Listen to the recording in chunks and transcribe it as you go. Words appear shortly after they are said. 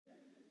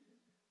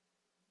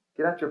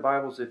Get out your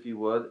Bibles, if you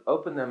would.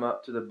 Open them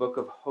up to the book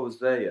of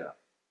Hosea.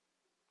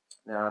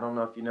 Now, I don't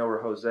know if you know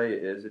where Hosea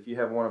is. If you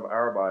have one of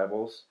our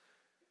Bibles,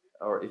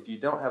 or if you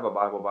don't have a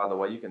Bible, by the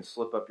way, you can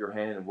slip up your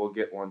hand and we'll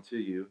get one to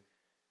you.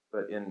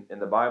 But in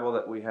the Bible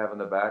that we have in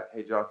the back,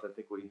 hey, Josh, I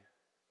think we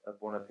have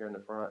one up here in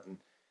the front.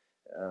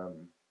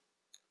 And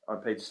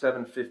on page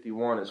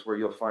 751 is where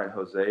you'll find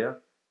Hosea.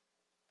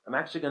 I'm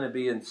actually going to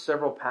be in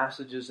several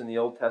passages in the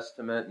Old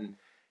Testament.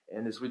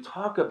 And as we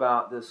talk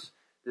about this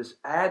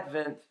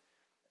Advent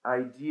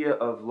idea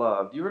of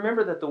love, do you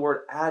remember that the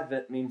word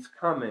Advent means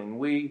coming?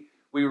 We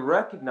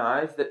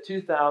recognize that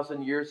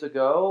 2,000 years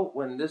ago,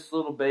 when this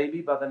little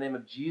baby by the name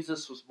of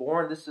Jesus was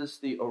born, this is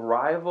the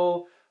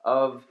arrival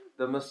of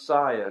the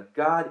Messiah,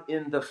 God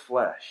in the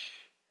flesh.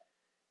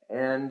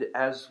 And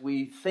as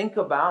we think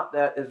about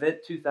that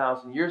event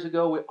 2,000 years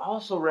ago, we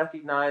also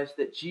recognize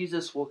that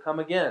Jesus will come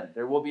again.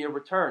 There will be a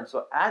return.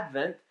 So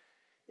Advent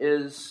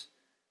is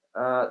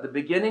the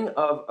beginning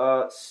of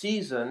a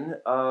season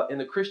in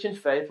the Christian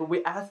faith where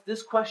we ask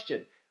this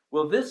question: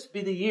 will this be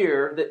the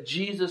year that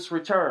Jesus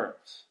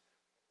returns?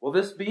 Will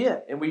this be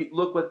it? And we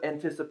look with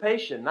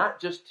anticipation,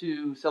 not just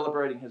to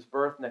celebrating his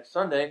birth next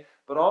Sunday,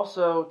 but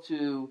also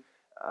to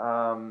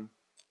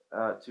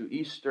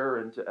Easter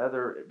and to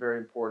other very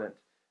important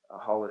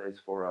holidays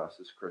for us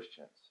as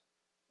Christians.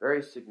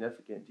 Very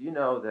significant. Do you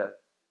know that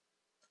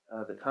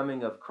the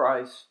coming of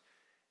Christ,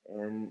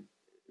 and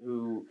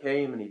who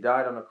came and he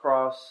died on the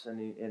cross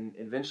and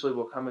eventually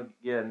will come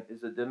again,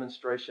 is a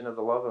demonstration of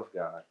the love of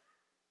God?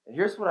 And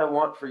here's what I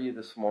want for you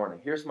this morning.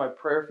 Here's my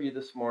prayer for you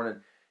this morning,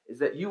 is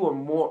that you will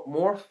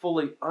more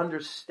fully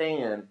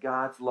understand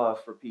God's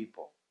love for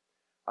people.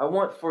 I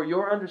want for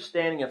your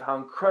understanding of how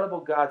incredible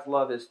God's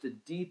love is to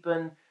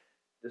deepen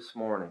this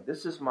morning.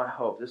 This is my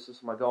hope. This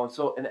is my goal. And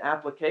so in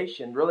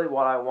application, really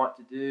what I want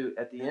to do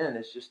at the end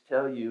is just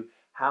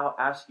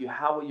ask you,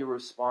 how will you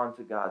respond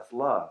to God's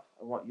love?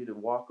 I want you to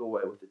walk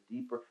away with a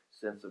deeper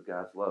sense of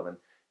God's love and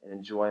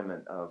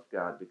enjoyment of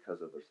God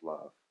because of his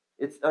love.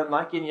 It's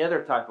unlike any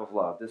other type of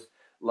love. This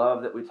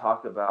love that we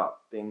talk about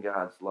being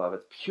God's love.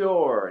 It's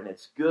pure and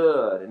it's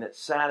good and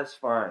it's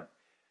satisfying.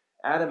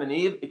 Adam and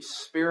Eve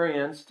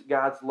experienced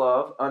God's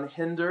love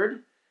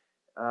unhindered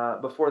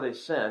before they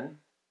sinned.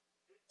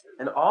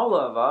 And all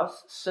of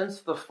us,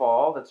 since the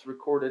fall that's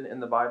recorded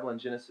in the Bible in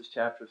Genesis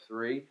chapter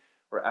 3,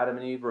 where Adam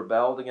and Eve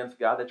rebelled against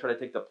God, they tried to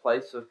take the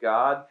place of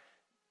God.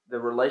 The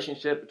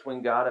relationship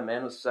between God and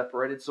man was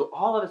separated. So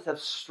all of us have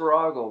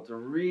struggled to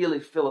really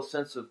feel a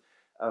sense of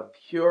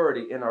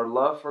purity in our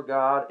love for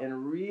God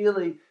and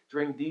really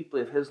drink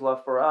deeply of his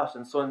love for us.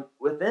 And so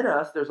within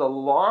us, there's a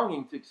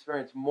longing to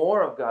experience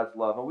more of God's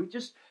love. And we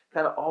just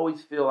kind of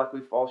always feel like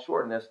we fall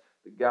short in this.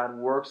 That God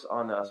works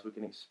on us, we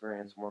can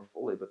experience more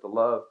fully. But the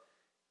love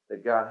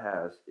that God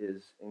has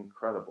is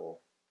incredible.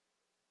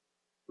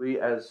 We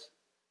as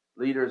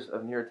leaders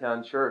of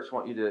Neartown Church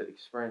want you to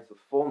experience the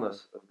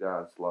fullness of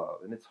God's love.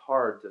 And it's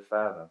hard to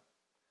fathom.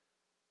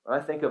 When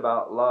I think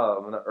about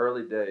love in the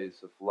early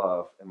days of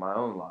love in my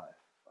own life,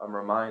 I'm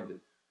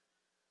reminded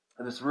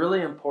of this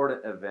really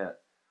important event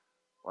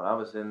when I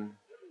was in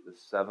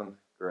the 7th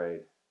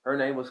grade. Her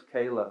name was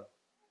Kayla.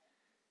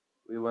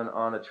 We went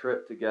on a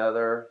trip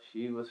together.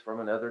 She was from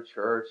another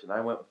church, and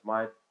I went with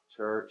my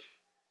church.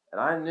 And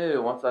I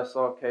knew once I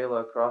saw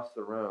Kayla across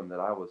the room that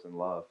I was in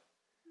love.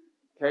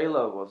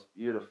 Kayla was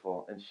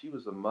beautiful, and she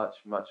was a much,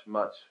 much,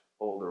 much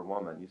older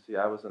woman. You see,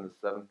 I was in the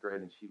 7th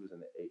grade, and she was in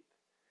the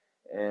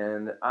 8th.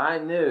 And I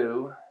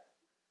knew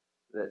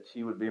that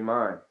she would be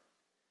mine.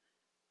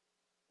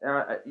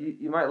 Now,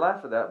 you might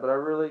laugh at that, but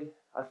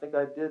I think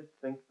I did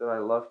think that I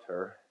loved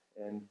her.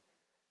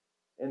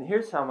 And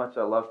here's how much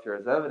I loved her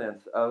as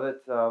evidence of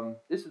it.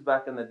 This is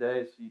back in the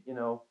days,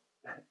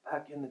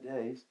 back in the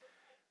days,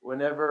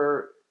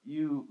 whenever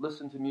you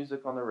listened to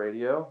music on the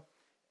radio,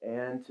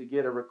 and to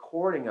get a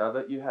recording of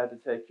it, you had to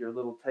take your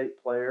little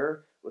tape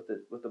player with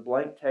the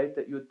blank tape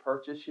that you would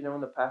purchase, in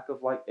the pack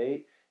of like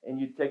 8, and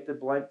you'd take the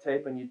blank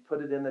tape and you'd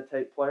put it in the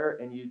tape player,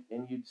 and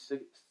you'd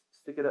stick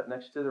it up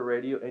next to the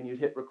radio, and you'd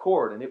hit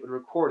record, and it would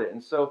record it.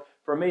 And so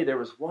for me, there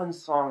was one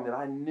song that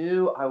I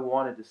knew I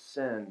wanted to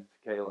send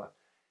to Kayla.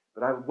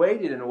 But I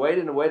waited and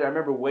waited and waited. I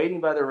remember waiting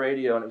by the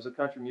radio, and it was a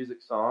country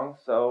music song,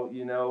 so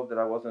you know that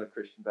I wasn't a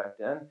Christian back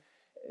then.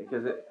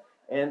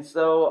 And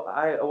so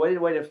I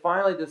waited, and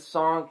finally this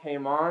song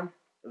came on.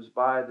 It was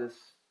by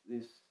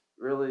these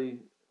really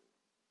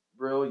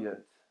brilliant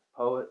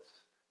poets,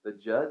 the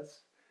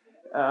Judds.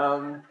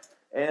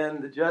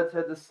 And the Judds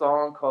had this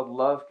song called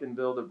 "Love Can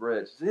Build a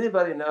Bridge." Does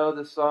anybody know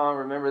this song?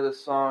 Remember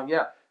this song?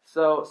 Yeah.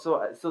 So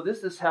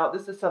this is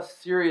how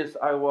serious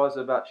I was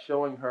about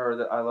showing her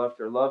that I loved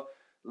her. Love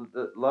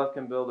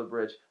can build a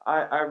bridge.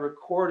 I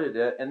recorded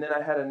it, and then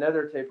I had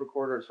another tape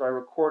recorder, so I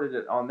recorded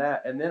it on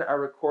that, and then I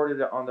recorded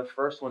it on the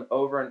first one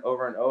over and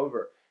over and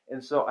over.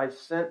 And so I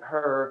sent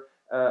her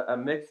a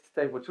mixed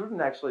tape, which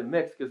wasn't actually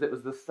mixed because it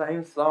was the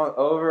same song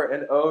over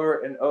and over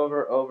and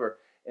over.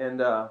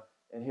 And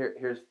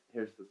here's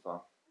the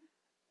song.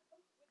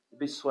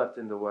 Be swept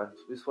into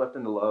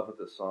love with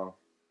this song.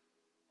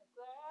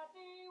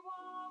 Gladly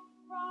walk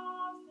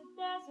across the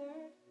desert.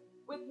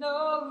 with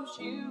no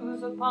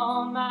shoes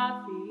upon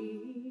my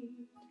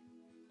feet,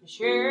 to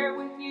share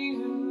with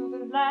you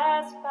the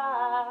last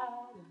bite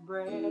of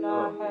bread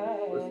I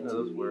had listen to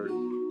those to words. eat.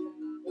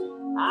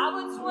 I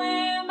would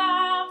swim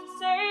out to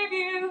save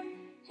you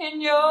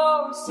in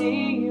your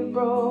sea of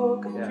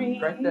broken dreams.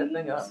 Crank that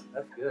thing up.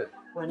 That's good.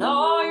 When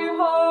all your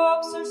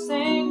hopes are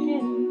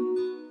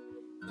sinking,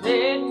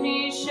 let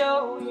me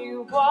show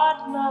you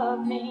what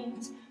love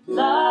means.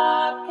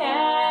 Love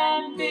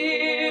can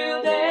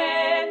build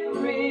a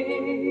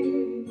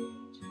bridge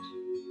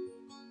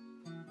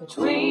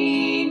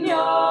between your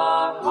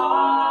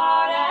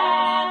heart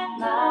and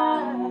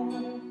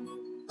mine.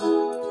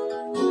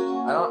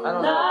 I don't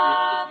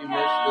know if you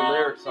missed the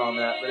lyrics on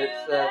that, but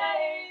it's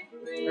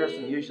there's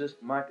some useless.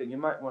 Micah, you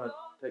might want to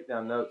take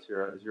down notes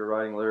here as you're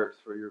writing lyrics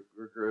for your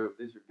group.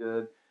 These are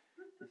good.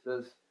 It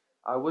says,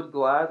 I would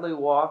gladly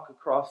walk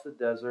across the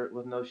desert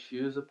with no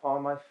shoes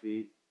upon my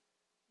feet.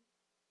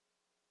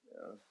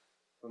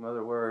 Some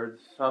other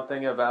words,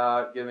 something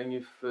about giving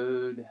you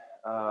food.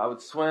 I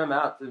would swim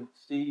out to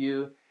see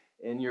you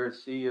in your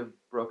sea of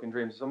broken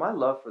dreams. So my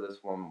love for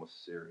this woman was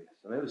serious.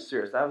 I mean, it was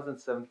serious. I was in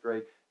 7th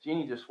grade.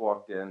 Jeannie just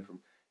walked in from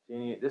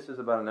Jeannie. This is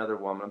about another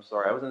woman. I'm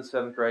sorry. I was in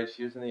 7th grade.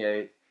 She was in the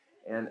 8th.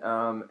 And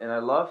I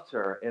loved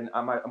her. And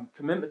my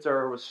commitment to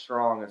her was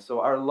strong. And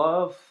so our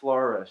love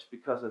flourished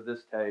because of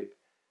this tape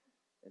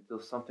until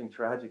something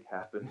tragic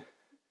happened.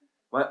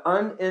 My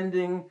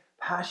unending,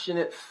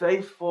 passionate,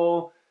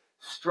 faithful,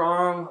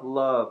 strong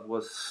love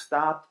was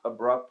stopped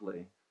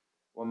abruptly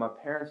when my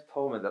parents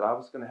told me that I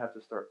was going to have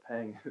to start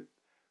paying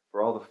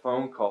for all the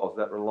phone calls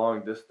that were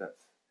long distance.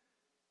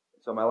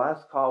 So my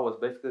last call was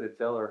basically to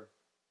tell her,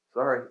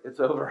 sorry, it's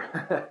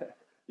over.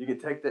 You can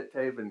take that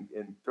tape and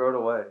throw it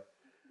away.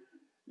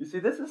 You see,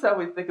 this is how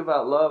we think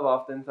about love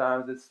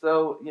oftentimes. It's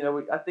so,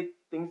 I think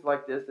things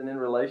like this and in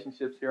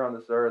relationships here on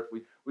this earth,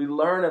 we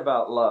learn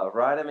about love,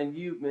 right? I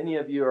mean, many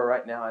of you are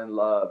right now in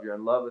love. You're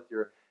in love with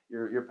your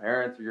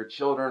parents or your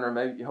children, or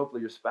maybe hopefully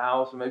your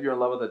spouse, or maybe you're in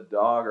love with a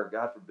dog, or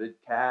God forbid,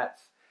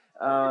 cats.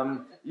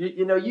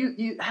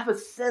 You have a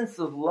sense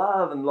of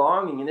love and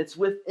longing, and it's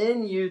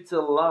within you to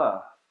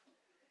love.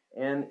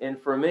 And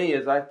for me,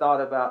 as I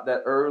thought about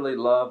that early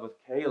love with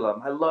Kayla,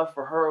 my love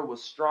for her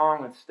was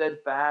strong and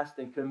steadfast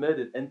and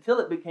committed until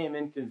it became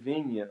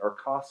inconvenient or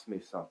cost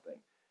me something.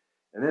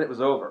 And then it was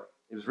over.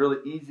 It was really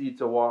easy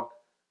to walk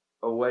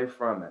away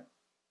from it.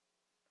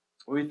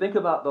 When we think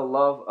about the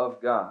love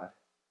of God,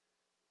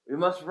 we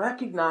must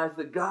recognize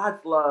that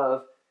God's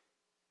love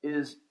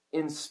is,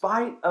 in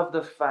spite of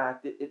the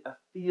fact that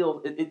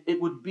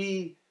it would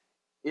be,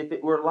 if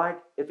it were like,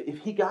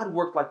 if God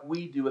worked like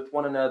we do with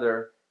one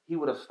another, He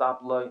would have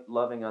stopped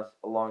loving us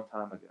a long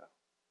time ago.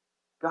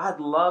 God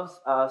loves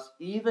us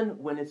even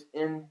when it's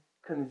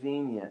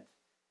inconvenient,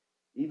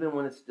 even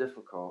when it's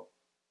difficult.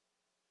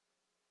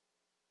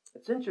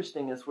 It's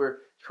interesting as we're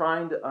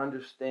trying to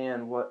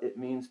understand what it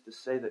means to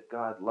say that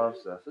God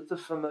loves us. It's a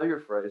familiar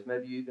phrase.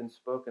 Maybe you've even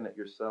spoken it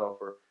yourself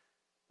or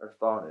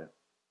thought it.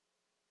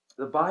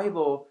 The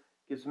Bible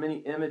gives many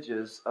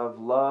images of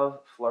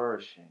love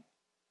flourishing.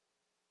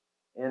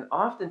 And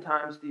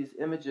oftentimes these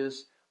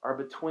images are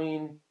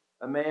between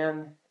a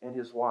man and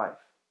his wife.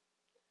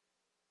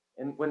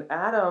 And when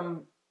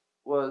Adam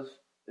was,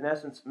 in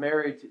essence,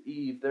 married to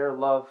Eve, their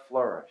love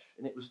flourished.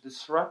 And it was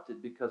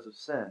disrupted because of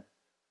sin.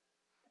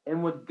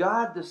 And when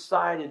God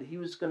decided He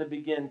was going to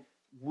begin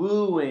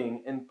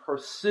wooing and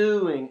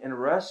pursuing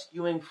and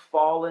rescuing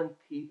fallen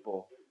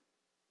people,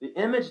 the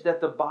image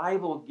that the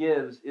Bible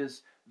gives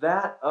is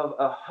that of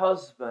a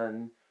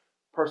husband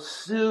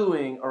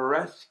pursuing or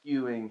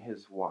rescuing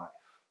his wife.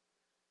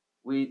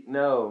 We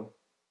know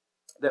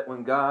that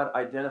when God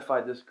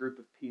identified this group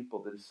of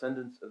people, the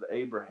descendants of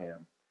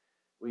Abraham,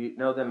 we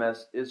know them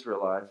as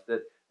Israelites,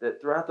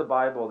 that throughout the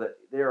Bible that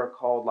they are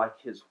called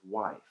like His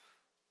wife.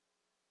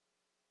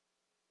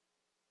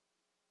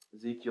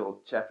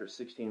 Ezekiel chapter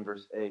 16,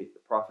 verse 8, the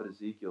prophet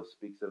Ezekiel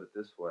speaks of it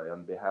this way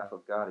on behalf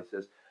of God. He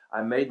says,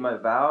 I made my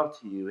vow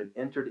to you and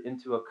entered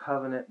into a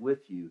covenant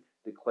with you,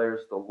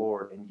 declares the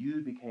Lord, and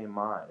you became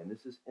mine. And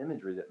this is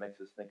imagery that makes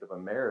us think of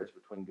a marriage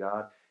between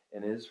God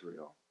and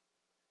Israel.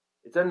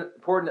 It's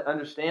important to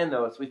understand,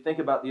 though, as we think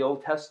about the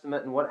Old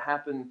Testament and what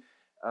happened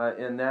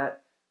in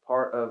that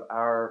part of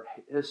our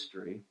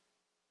history,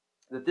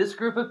 that this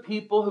group of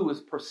people who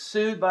was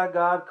pursued by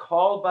God,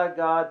 called by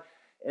God,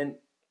 and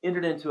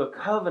entered into a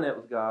covenant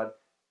with God,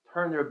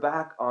 turned their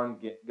back on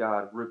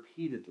God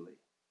repeatedly.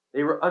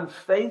 They were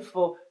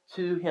unfaithful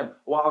to Him.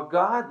 While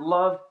God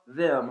loved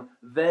them,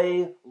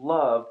 they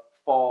loved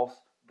false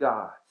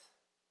gods.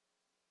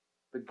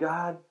 But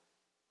God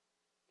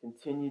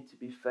continued to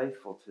be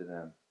faithful to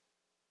them.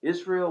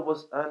 Israel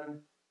was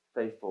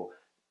unfaithful.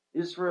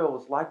 Israel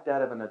was like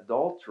that of an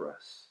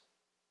adulteress.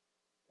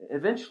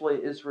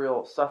 Eventually,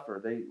 Israel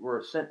suffered. They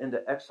were sent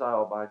into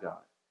exile by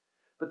God.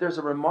 But there's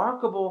a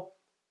remarkable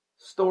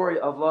story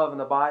of love in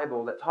the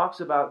Bible that talks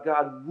about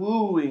God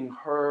wooing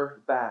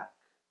her back.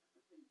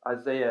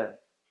 Isaiah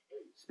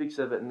speaks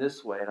of it in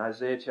this way. In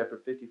Isaiah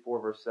chapter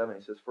 54, verse 7,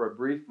 he says, for a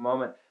brief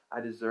moment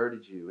I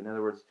deserted you. In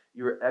other words,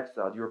 you were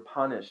exiled. You were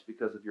punished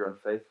because of your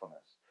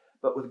unfaithfulness.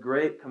 But with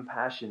great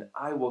compassion,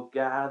 I will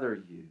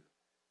gather you.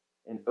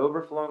 In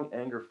overflowing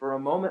anger, for a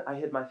moment I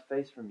hid my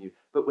face from you.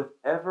 But with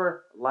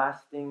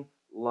everlasting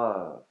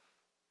love,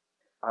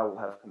 I will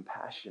have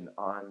compassion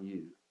on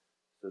you,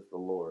 says the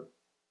Lord.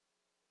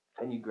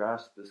 Can you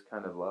grasp this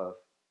kind of love?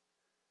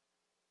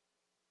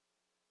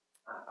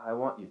 I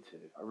want you to.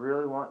 I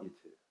really want you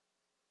to.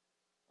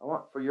 I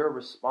want for your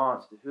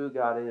response to who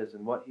God is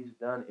and what He's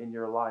done in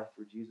your life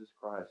through Jesus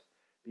Christ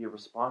be a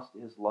response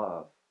to His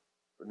love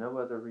for no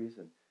other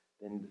reason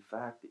than the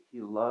fact that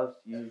He loves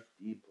you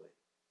deeply.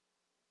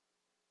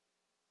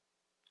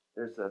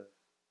 There's a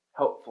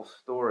helpful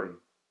story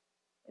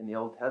in the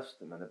Old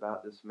Testament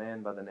about this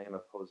man by the name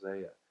of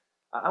Hosea.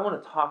 I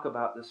want to talk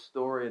about this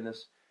story and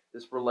this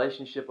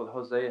relationship that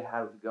Hosea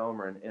had with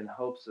Gomer in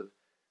hopes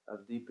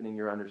of deepening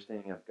your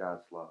understanding of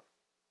God's love.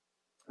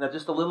 Now,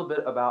 just a little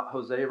bit about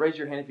Hosea. Raise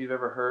your hand if you've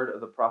ever heard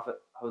of the prophet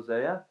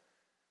Hosea.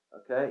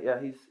 Okay, yeah,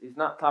 he's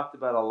not talked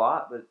about a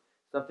lot, but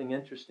something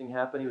interesting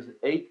happened. He was an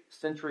 8th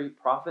century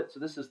prophet,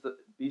 so this is the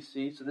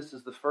BC, so this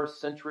is the 1st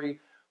century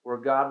where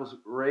God was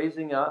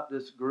raising up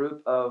this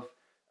group of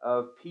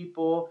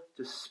people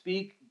to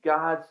speak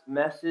God's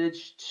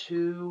message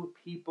to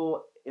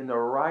people in the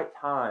right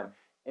time.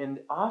 And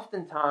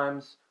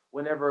oftentimes,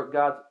 whenever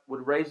God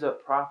would raise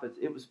up prophets,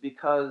 it was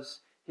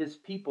because His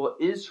people,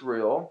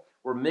 Israel,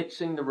 were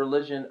mixing the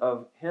religion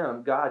of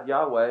Him, God,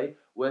 Yahweh,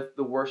 with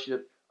the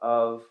worship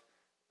of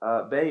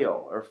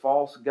Baal or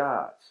false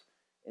gods.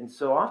 And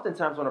so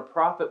oftentimes when a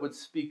prophet would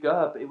speak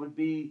up, it would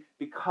be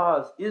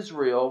because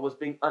Israel was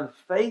being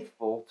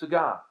unfaithful to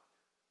God.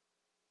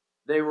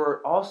 There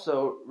were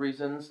also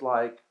reasons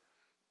like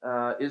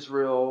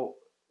Israel,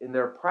 in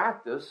their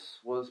practice,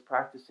 was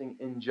practicing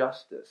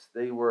injustice.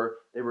 They were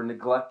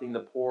neglecting the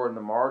poor and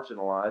the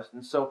marginalized.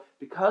 And so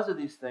because of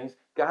these things,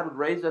 God would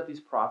raise up these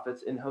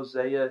prophets, and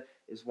Hosea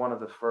is one of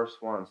the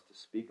first ones to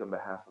speak on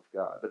behalf of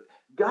God. But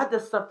God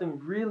does something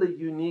really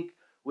unique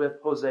with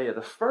Hosea.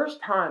 The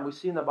first time we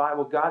see in the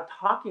Bible God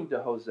talking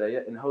to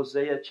Hosea, in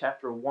Hosea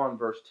chapter 1,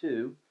 verse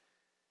 2,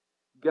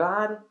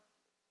 God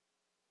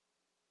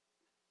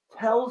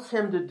tells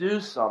him to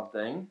do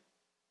something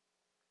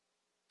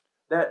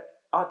that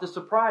ought to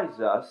surprise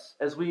us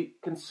as we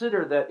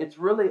consider that it's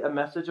really a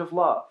message of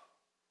love.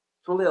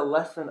 It's really a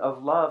lesson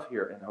of love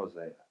here in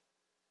Hosea.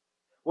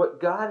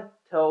 What God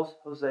tells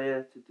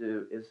Hosea to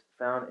do is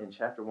found in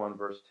chapter 1,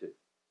 verse 2.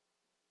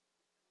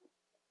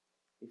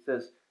 He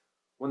says,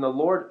 when the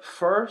Lord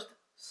first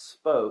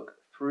spoke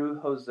through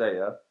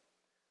Hosea,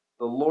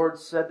 the Lord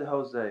said to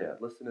Hosea,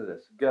 listen to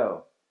this,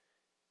 go,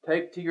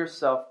 take to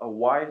yourself a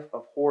wife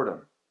of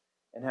whoredom,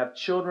 and have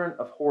children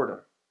of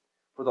whoredom.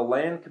 For the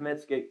land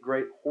commits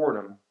great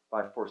whoredom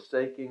by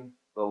forsaking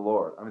the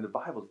Lord. I mean, the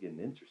Bible's getting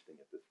interesting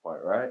at this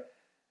point, right?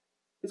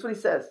 Here's what he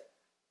says.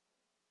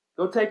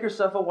 Go take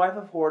yourself a wife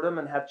of whoredom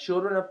and have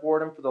children of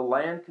whoredom, for the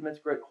land commits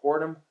great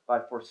whoredom by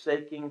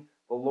forsaking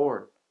the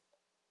Lord.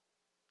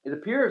 It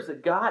appears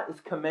that God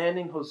is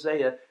commanding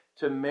Hosea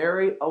to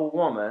marry a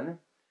woman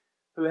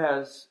who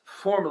has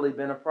formerly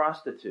been a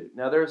prostitute.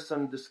 Now, there's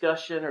some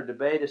discussion or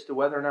debate as to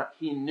whether or not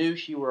he knew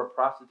she were a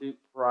prostitute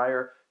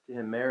prior to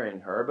him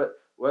marrying her, but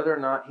whether or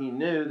not he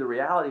knew, the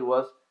reality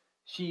was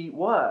she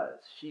was.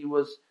 She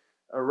was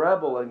a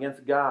rebel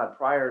against God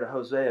prior to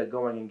Hosea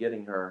going and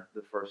getting her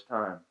the first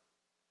time.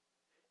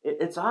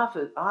 It's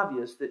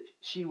obvious that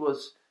she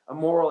was a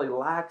morally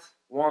lax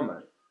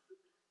woman.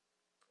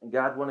 And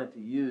God wanted to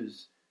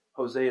use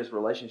Hosea's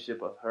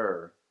relationship with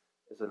her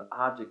as an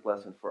object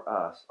lesson for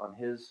us on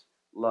His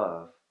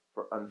love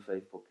for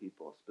unfaithful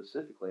people,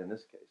 specifically in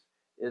this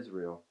case,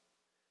 Israel.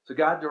 So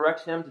God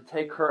directs him to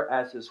take her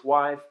as his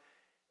wife,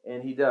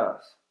 and he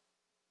does.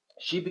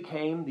 She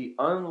became the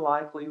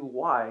unlikely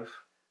wife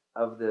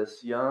of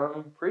this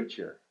young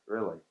preacher,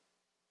 really.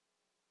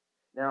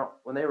 Now,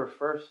 when they were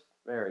first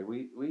married,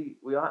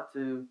 we ought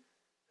to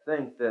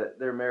think that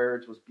their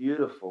marriage was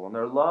beautiful, and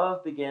their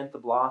love began to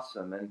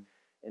blossom,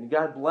 and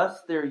God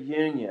blessed their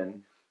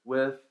union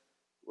with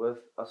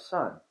a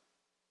son.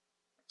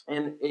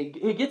 And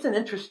he gets an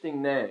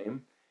interesting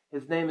name.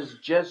 His name is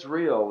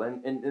Jezreel,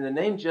 and the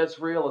name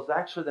Jezreel is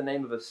actually the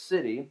name of a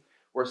city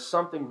where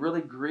something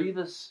really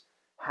grievous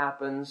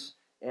happens,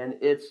 and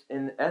it's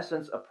in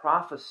essence a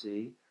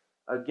prophecy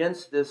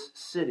against this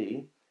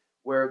city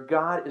where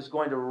God is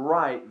going to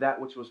right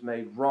that which was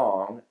made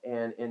wrong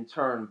and in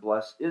turn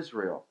bless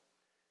Israel.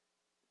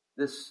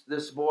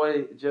 This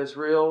boy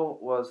Jezreel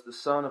was the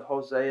son of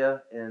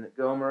Hosea and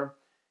Gomer,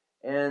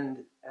 and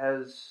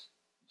as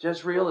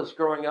Jezreel is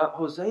growing up,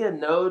 Hosea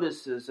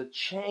notices a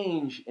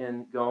change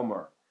in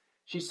Gomer.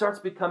 She starts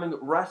becoming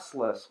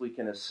restless, we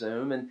can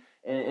assume,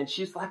 and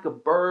she's like a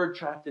bird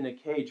trapped in a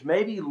cage,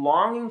 maybe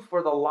longing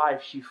for the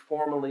life she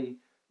formerly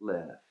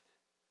lived.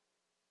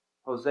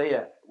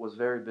 Hosea was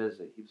very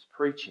busy. He was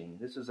preaching.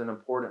 This is an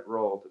important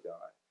role to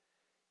God.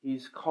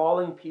 He's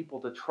calling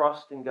people to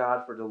trust in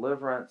God for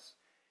deliverance,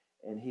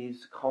 and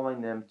he's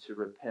calling them to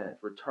repent.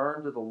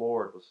 Return to the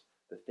Lord was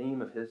the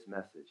theme of his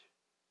message,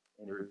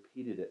 and he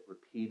repeated it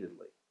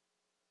repeatedly.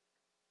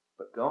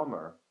 But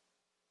Gomer,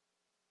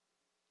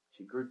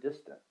 she grew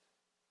distant.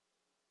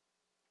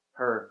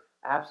 Her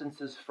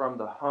absences from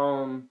the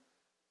home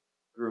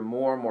grew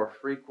more and more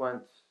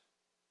frequent.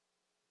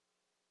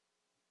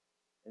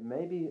 And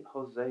maybe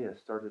Hosea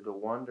started to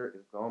wonder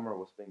if Gomer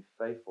was being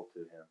faithful to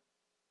him.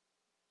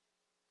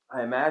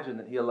 I imagine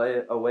that he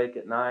lay awake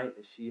at night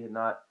as she had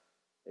not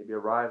maybe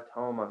arrived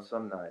home on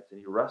some nights, and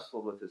he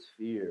wrestled with his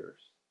fears.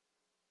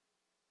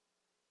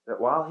 That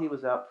while he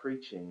was out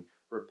preaching,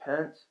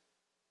 repent,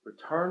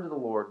 return to the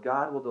Lord,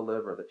 God will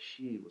deliver, that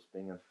she was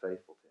being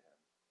unfaithful to him.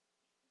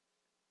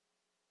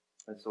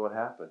 And so what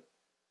happened?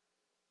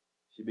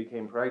 She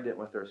became pregnant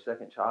with her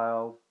second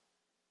child.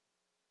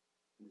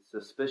 The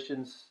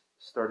suspicions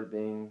started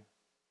being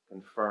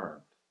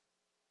confirmed.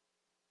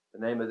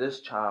 The name of this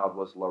child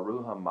was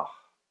Laruhamah,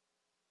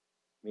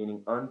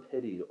 meaning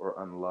unpitied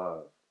or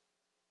unloved.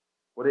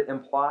 What it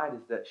implied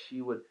is that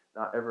she would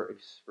not ever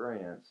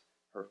experience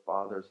her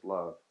father's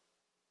love.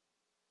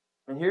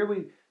 And here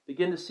we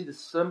begin to see the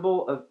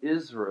symbol of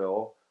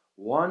Israel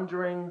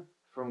wandering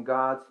from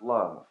God's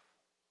love.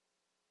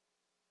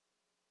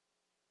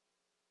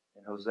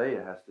 And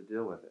Hosea has to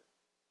deal with it.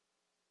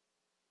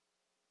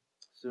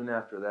 Soon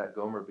after that,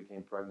 Gomer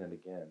became pregnant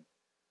again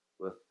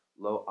with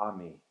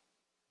Lo-Ami,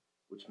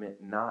 which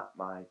meant not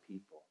my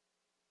people.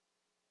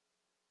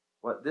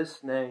 What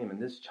this name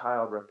and this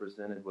child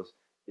represented was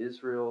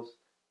Israel's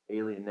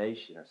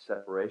alienation or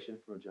separation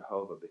from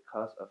Jehovah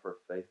because of her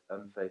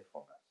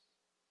unfaithfulness.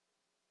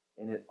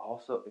 And it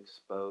also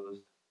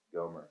exposed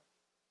Gomer.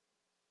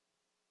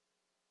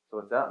 So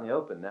it's out in the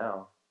open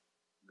now.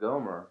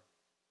 Gomer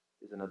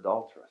is an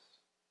adulteress.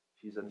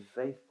 She's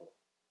unfaithful.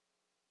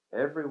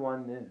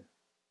 Everyone knew.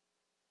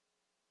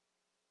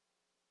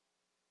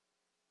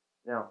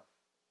 Now,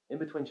 in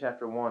between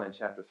chapter 1 and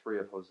chapter 3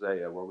 of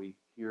Hosea, where we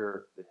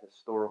hear the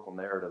historical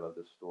narrative of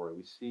this story,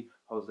 we see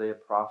Hosea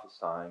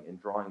prophesying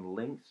and drawing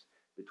links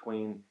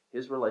between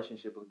his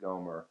relationship with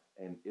Gomer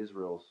and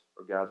Israel's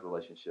or God's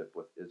relationship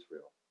with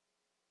Israel.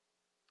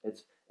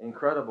 It's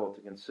incredible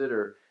to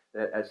consider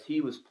that as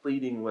he was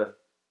pleading with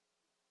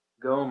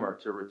Gomer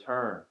to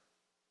return,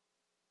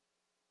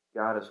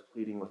 God is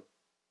pleading with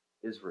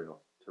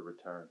Israel to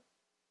return.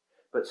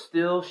 But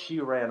still she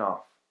ran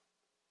off.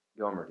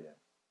 Gomer did.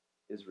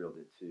 Israel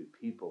did too.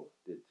 People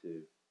did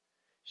too.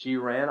 She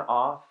ran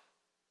off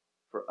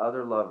for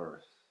other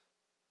lovers.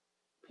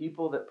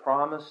 People that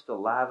promised to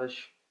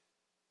lavish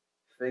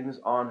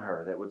things on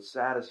her that would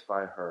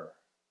satisfy her.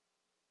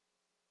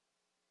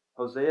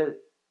 Hosea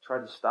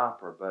tried to stop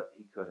her, but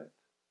he couldn't.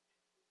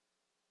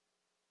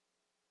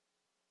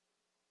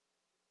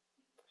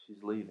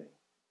 She's leaving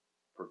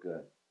for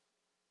good.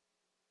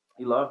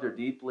 He loved her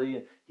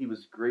deeply. He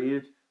was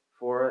grieved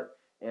for it.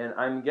 And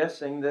I'm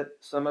guessing that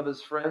some of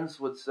his friends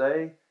would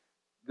say,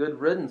 good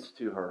riddance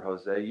to her,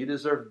 Hosea. You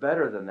deserve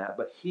better than that.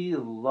 But he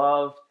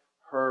loved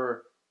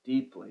her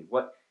deeply.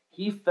 What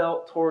he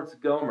felt towards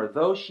Gomer,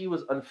 though she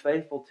was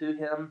unfaithful to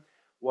him,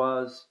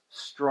 was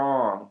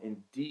strong and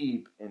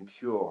deep and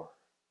pure.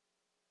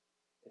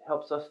 It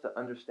helps us to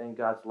understand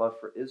God's love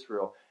for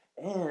Israel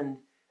and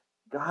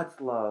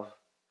God's love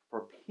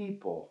for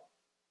people,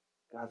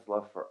 God's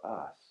love for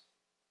us.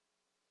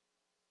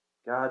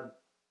 God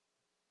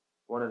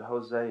wanted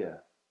Hosea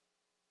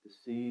to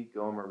see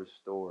Gomer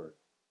restored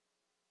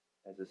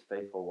as his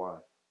faithful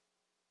wife.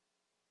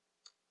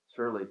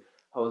 Surely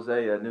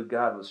Hosea knew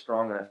God was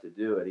strong enough to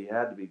do it. He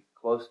had to be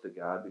close to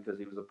God because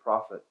he was a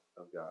prophet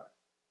of God.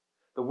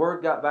 The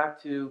word got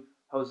back to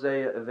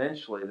Hosea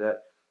eventually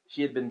that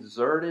she had been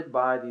deserted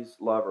by these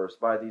lovers,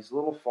 by these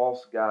little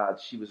false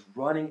gods she was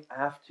running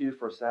after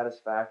for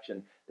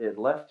satisfaction. They had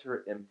left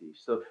her empty.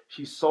 So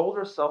she sold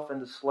herself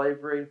into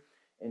slavery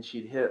and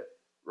she'd hit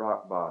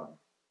rock bottom.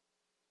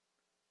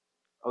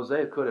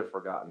 Hosea could have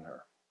forgotten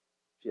her.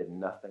 She had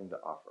nothing to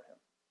offer him.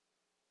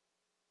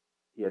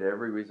 He had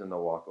every reason to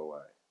walk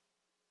away.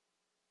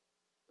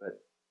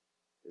 But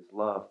his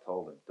love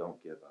told him,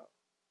 don't give up.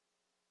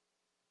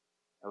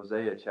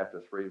 Hosea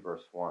chapter 3,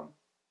 verse 1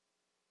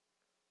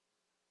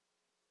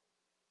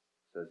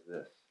 says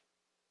this.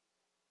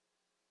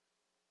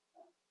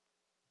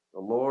 The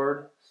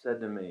Lord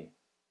said to me,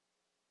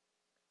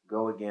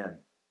 go again,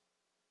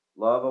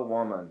 love a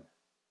woman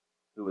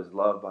who is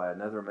loved by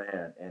another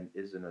man and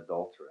is an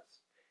adulteress,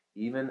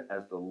 even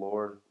as the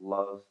Lord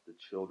loves the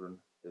children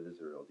of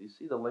Israel. Do you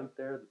see the link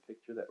there, the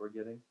picture that we're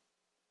getting?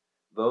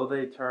 Though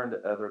they turn to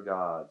other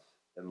gods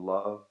and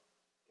love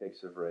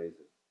cakes of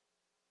raisin.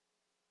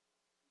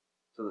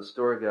 So the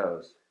story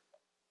goes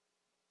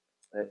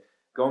that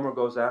Gomer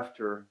goes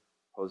after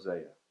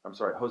Hosea.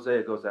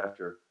 Hosea goes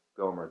after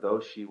Gomer, though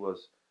she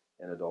was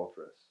an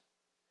adulteress.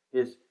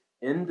 His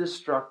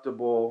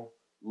indestructible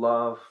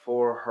love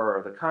for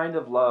her, the kind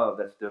of love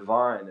that's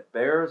divine, that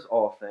bears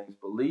all things,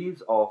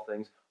 believes all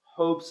things,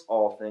 hopes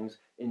all things,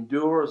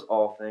 endures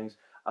all things,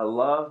 a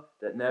love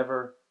that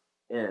never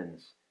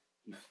ends.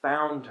 He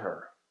found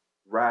her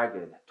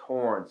ragged,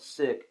 torn,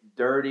 sick,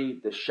 dirty,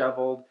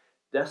 disheveled,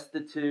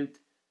 destitute,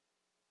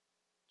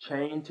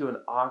 chained to an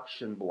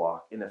auction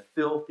block in a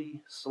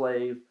filthy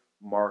slave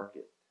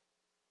market.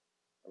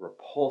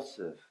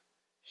 repulsive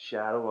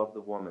shadow of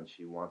the woman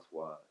she once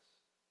was.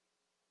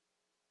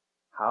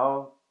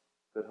 How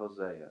could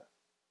Hosea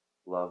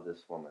love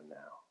this woman now?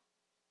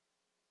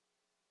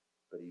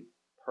 But he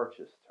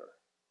purchased her.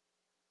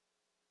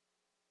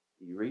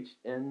 He reached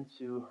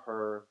into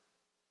her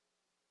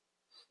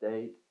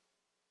state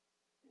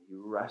and he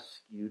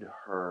rescued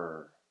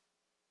her.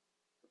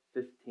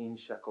 15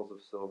 shekels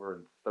of silver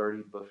and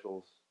 30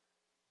 bushels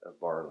of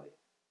barley.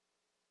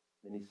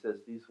 Then he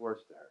says these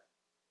words to her.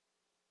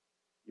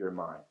 You're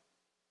mine.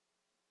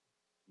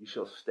 You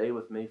shall stay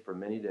with me for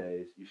many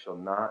days. You shall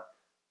not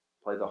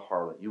play the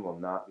harlot. You will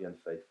not be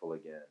unfaithful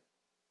again.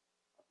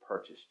 I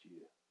purchased you.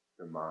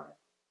 You're mine.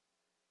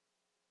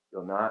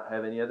 You'll not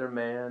have any other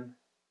man.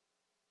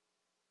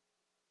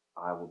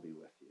 I will be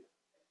with you.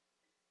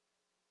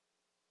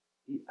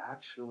 He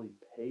actually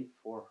paid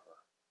for her,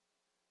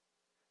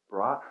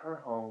 brought her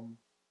home,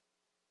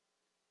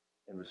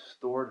 and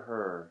restored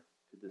her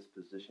to this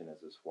position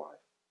as his wife.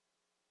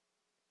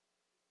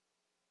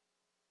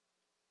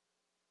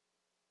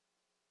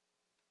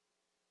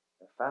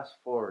 Now fast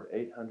forward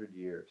 800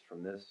 years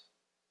from this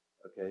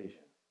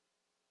occasion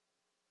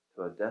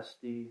to a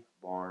dusty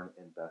barn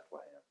in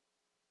Bethlehem.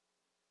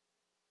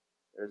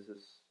 There's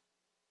this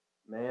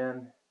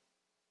man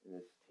and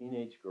this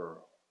teenage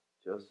girl,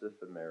 Joseph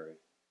and Mary.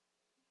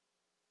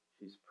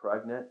 She's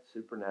pregnant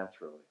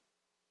supernaturally.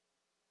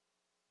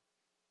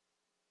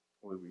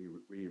 We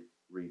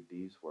read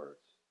these words.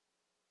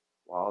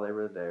 While they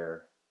were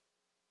there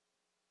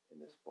in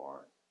this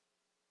barn,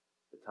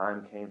 the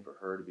time came for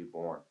her to be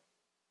born.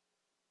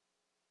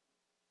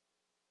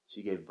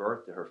 She gave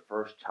birth to her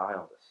first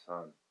child, a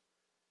son.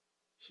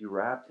 She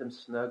wrapped him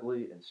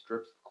snugly in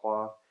strips of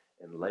cloth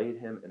and laid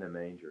him in a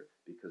manger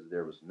because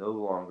there was no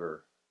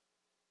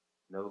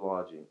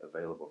lodging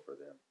available for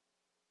them.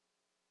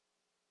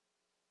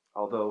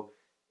 Although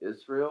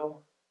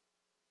Israel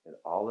and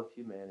all of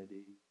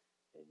humanity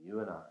and you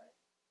and I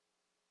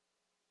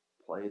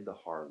played the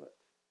harlot,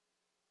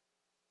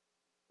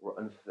 were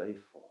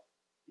unfaithful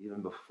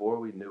even before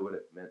we knew what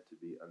it meant to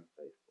be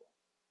unfaithful,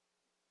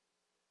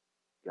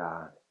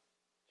 God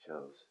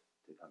chose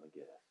to come and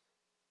get us.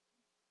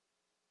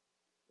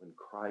 When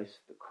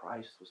the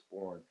Christ was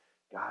born,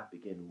 God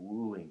began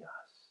wooing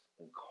us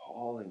and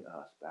calling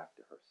us back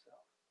to himself.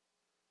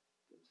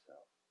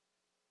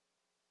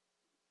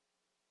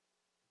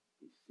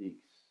 He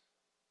seeks,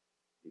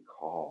 he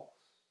calls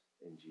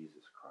in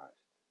Jesus Christ.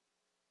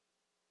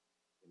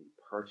 And he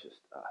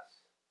purchased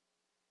us,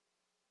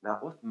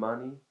 not with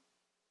money,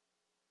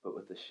 but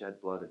with the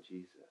shed blood of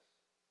Jesus.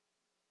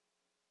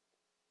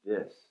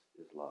 This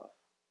is love.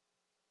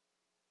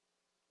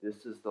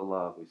 This is the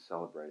love we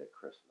celebrate at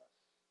Christmas.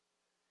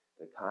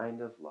 The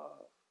kind of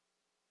love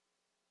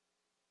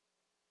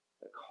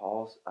that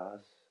calls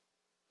us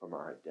from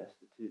our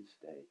destitute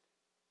state,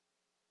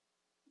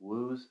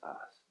 woos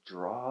us,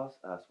 draws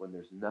us when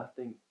there's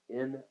nothing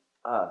in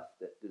us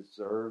that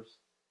deserves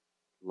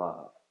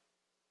love.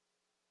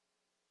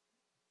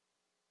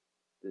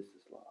 This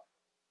is love.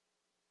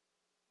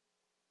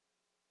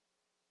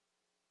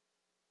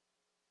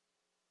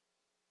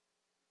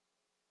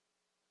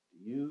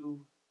 Do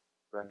you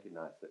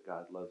recognize that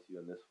God loves you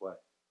in this way?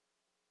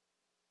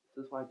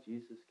 This is why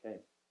Jesus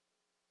came.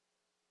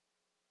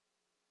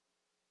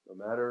 No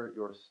matter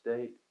your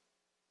state,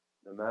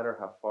 no matter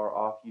how far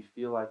off you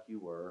feel like you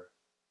were,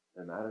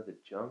 no matter the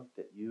junk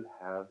that you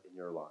have in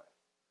your life,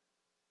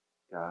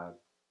 God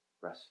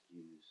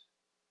rescues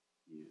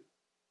you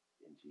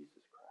in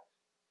Jesus Christ.